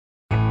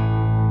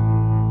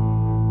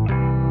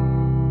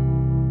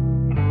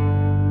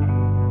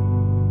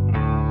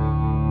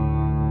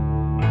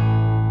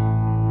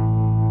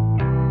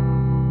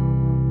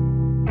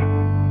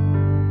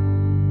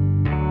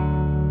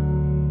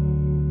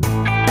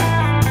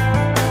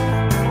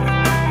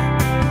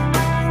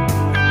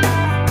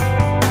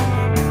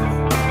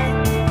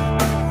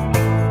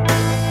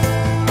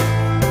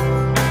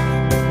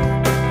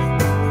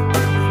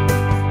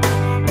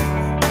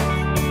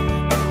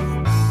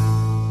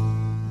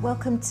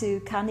Welcome to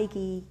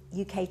Carnegie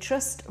UK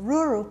Trust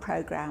Rural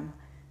Programme.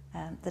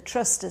 The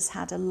Trust has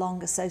had a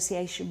long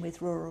association with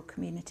rural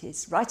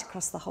communities right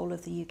across the whole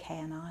of the UK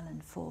and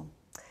Ireland for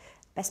the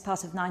best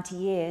part of 90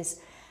 years.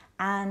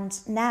 And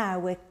now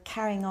we're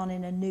carrying on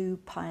in a new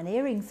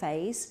pioneering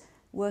phase,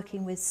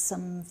 working with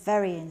some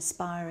very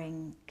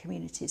inspiring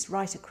communities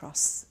right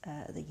across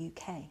the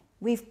UK.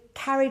 We've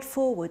carried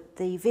forward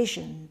the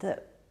vision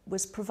that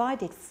was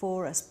provided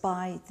for us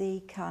by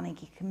the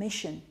Carnegie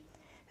Commission,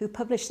 who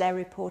published their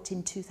report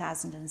in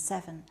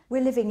 2007.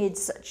 We're living in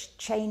such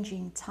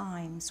changing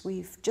times.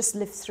 We've just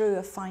lived through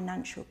a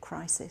financial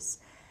crisis,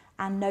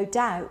 and no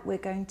doubt we're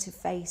going to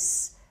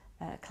face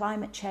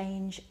climate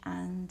change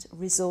and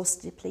resource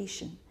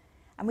depletion.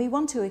 And we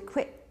want to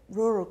equip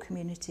rural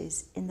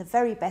communities in the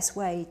very best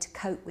way to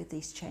cope with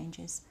these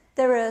changes.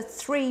 There are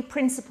three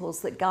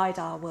principles that guide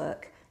our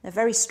work. They're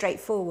very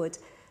straightforward.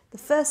 The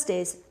first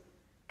is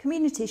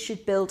communities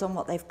should build on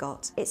what they've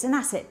got. It's an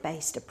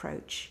asset-based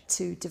approach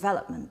to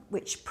development,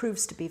 which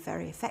proves to be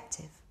very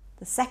effective.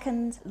 The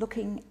second,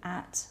 looking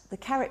at the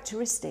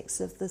characteristics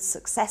of the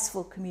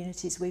successful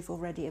communities we've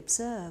already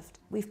observed.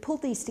 We've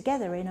pulled these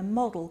together in a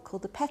model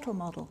called the Petal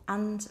Model.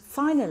 And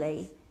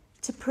finally,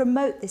 to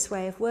promote this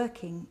way of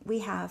working, we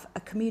have a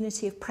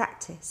community of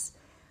practice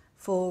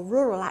for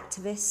rural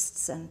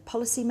activists and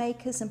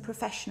policymakers and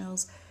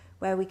professionals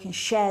where we can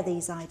share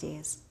these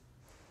ideas.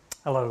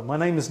 Hello, my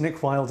name is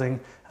Nick Wilding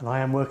and I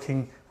am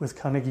working with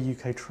Carnegie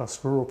UK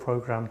Trust Rural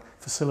Programme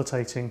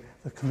facilitating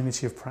the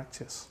Community of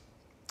Practice.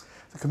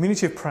 The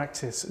Community of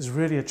Practice is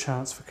really a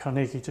chance for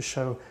Carnegie to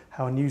show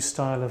how a new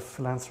style of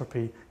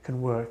philanthropy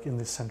can work in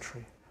this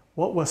century.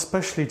 What we're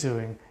especially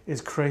doing is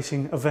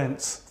creating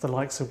events the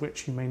likes of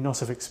which you may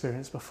not have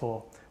experienced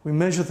before. We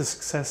measure the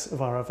success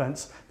of our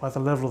events by the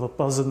level of the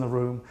buzz in the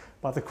room,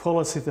 by the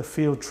quality of the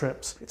field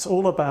trips. It's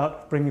all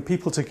about bringing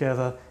people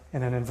together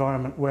in an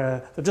environment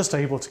where they're just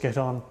able to get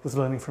on with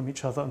learning from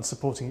each other and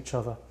supporting each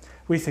other.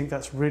 We think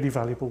that's really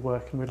valuable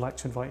work and we'd like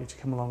to invite you to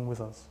come along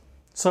with us.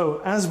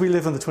 So as we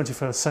live in the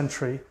 21st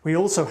century, we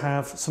also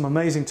have some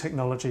amazing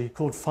technology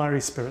called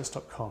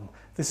fieryspirits.com.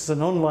 This is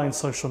an online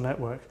social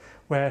network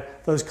where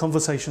those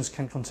conversations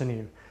can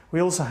continue. We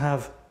also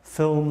have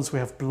films, we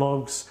have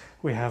blogs,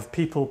 we have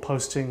people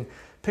posting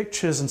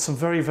pictures and some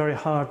very, very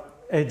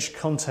hard-edged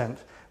content,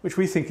 which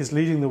we think is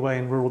leading the way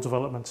in rural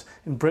development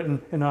in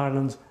Britain, in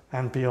Ireland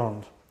and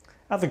beyond.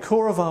 At the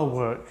core of our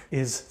work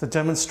is the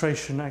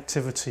demonstration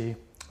activity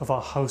of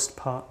our host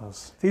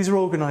partners. These are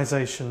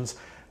organisations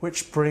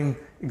which bring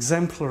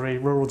exemplary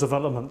rural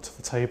development to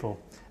the table,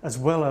 as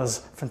well as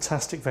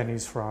fantastic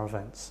venues for our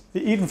events.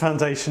 The Eden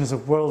Foundation is a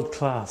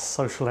world-class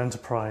social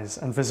enterprise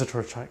and visitor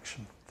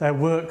attraction. Their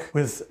work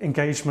with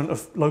engagement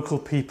of local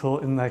people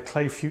in their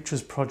Clay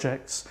Futures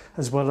projects,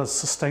 as well as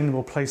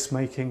sustainable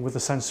placemaking with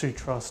the Sensory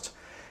Trust,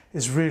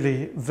 is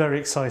really very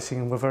exciting,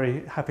 and we're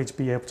very happy to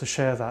be able to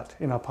share that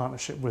in our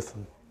partnership with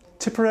them.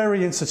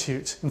 Tipperary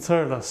Institute in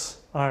Thurles,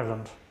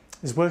 Ireland,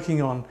 is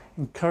working on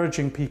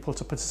encouraging people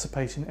to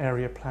participate in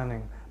area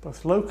planning,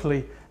 both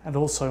locally and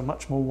also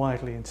much more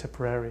widely in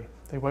Tipperary.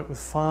 They work with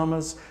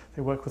farmers,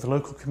 they work with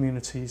local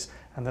communities,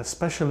 and their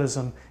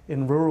specialism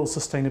in rural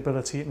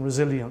sustainability and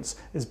resilience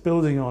is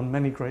building on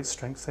many great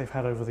strengths they've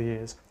had over the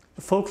years.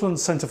 The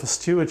Falklands Centre for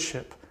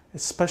Stewardship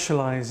is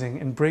specialising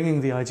in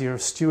bringing the idea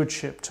of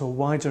stewardship to a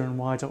wider and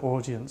wider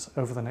audience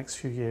over the next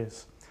few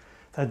years.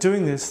 They're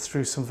doing this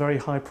through some very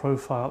high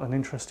profile and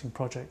interesting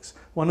projects,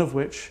 one of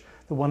which,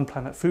 the One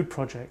Planet Food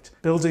Project,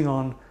 building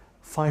on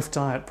Fife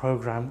Diet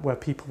programme where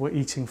people were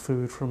eating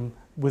food from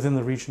within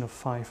the region of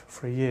Fife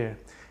for a year,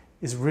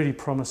 is really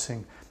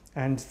promising.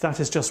 And that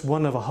is just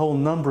one of a whole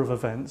number of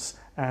events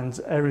and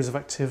areas of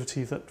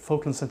activity that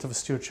Falklands Centre for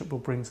Stewardship will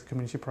bring to the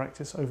community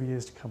practice over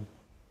years to come.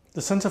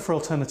 The Centre for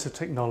Alternative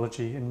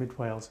Technology in Mid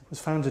Wales was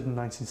founded in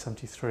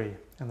 1973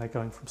 and they're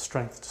going from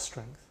strength to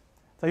strength.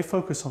 They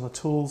focus on the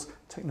tools,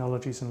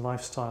 technologies and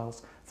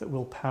lifestyles that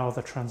will power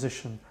the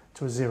transition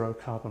to a zero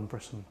carbon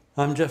Britain.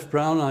 I'm Jeff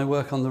Brown. I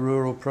work on the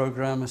rural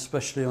programme,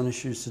 especially on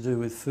issues to do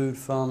with food,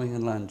 farming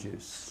and land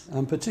use.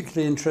 I'm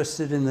particularly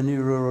interested in the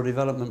new rural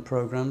development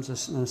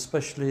programmes, and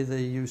especially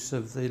the use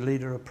of the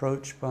leader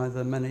approach by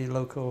the many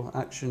local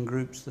action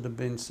groups that have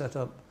been set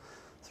up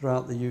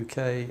throughout the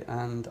UK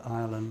and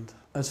Ireland.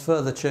 As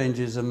further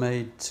changes are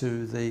made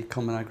to the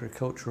Common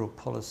Agricultural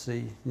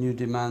Policy, new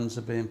demands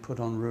are being put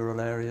on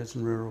rural areas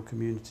and rural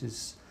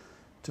communities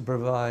to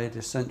provide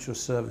essential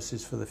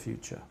services for the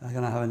future. They're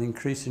going to have an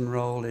increasing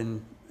role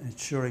in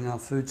ensuring our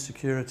food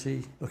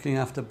security, looking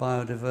after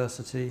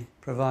biodiversity,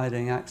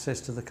 providing access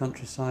to the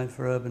countryside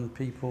for urban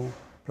people,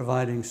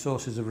 providing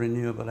sources of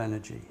renewable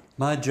energy.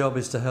 My job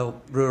is to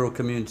help rural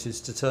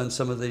communities to turn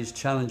some of these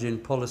challenging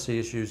policy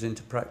issues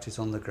into practice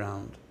on the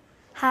ground.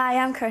 Hi,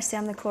 I'm Kirsty.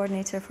 I'm the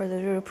coordinator for the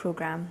rural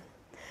programme.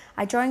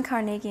 I joined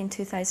Carnegie in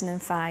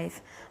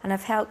 2005 and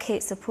I've helped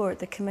Kate support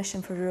the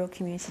Commission for Rural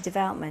Community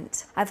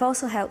Development. I've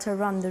also helped her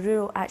run the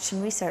Rural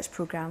Action Research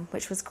Programme,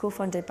 which was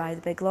co-funded by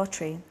the Big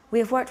Lottery. We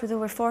have worked with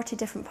over 40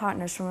 different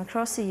partners from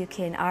across the UK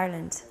and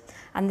Ireland,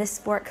 and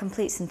this work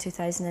completes in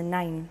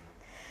 2009.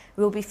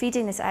 We will be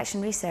feeding this action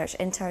research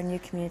into our new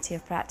community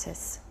of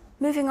practice.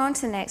 Moving on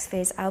to the next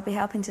phase, I'll be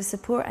helping to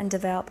support and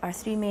develop our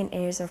three main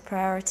areas of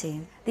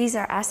priority. These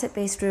are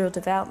asset-based rural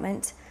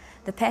development,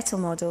 the PETAL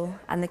model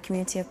and the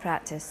community of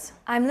practice.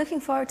 I'm looking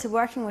forward to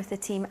working with the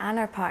team and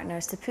our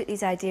partners to put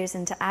these ideas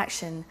into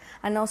action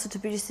and also to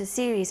produce a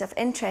series of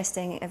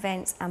interesting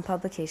events and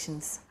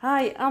publications.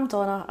 Hi, I'm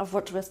Donna. I've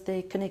worked with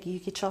the Carnegie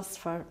UK Trust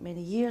for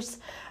many years.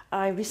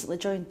 I recently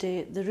joined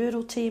the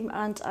rural team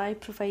and I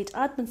provide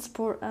admin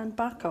support and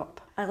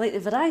backup. I like the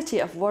variety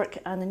of work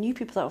and the new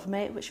people that I've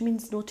met, which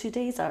means no 2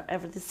 days are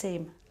ever the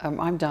same.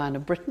 I'm Diana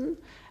Britton,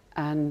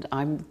 and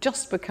I'm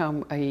just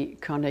become a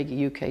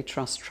Carnegie UK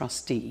Trust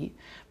trustee.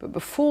 But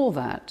before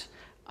that,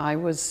 I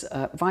was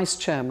Vice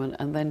Chairman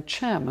and then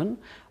Chairman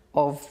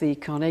of the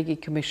Carnegie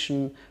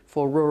Commission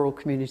for Rural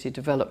Community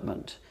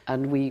Development.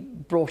 And we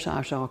brought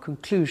out our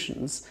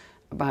conclusions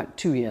about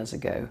 2 years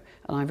ago.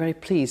 And I'm very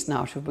pleased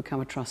now to have become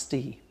a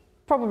trustee.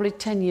 Probably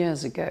 10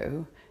 years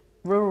ago,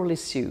 rural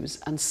issues,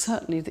 and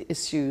certainly the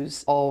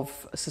issues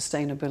of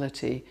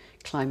sustainability,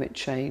 climate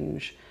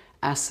change,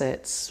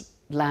 assets,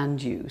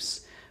 land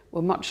use,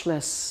 were much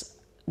less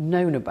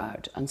known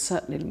about and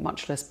certainly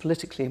much less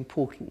politically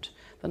important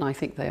than I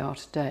think they are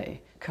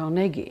today.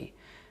 Carnegie,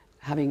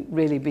 having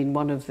really been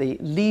one of the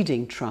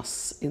leading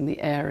trusts in the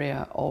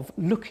area of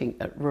looking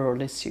at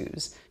rural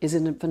issues, is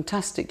in a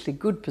fantastically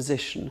good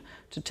position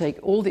to take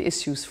all the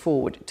issues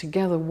forward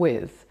together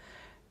with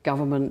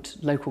government,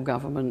 local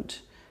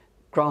government,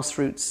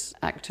 grassroots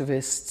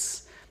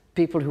activists,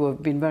 people who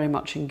have been very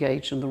much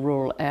engaged in the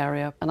rural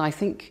area. And I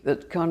think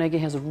that Carnegie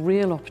has a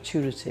real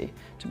opportunity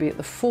to be at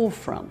the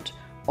forefront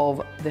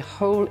of the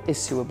whole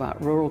issue about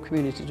rural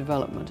community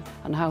development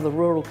and how the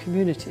rural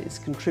communities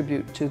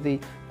contribute to the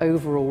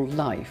overall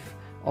life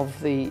of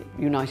the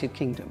United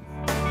Kingdom.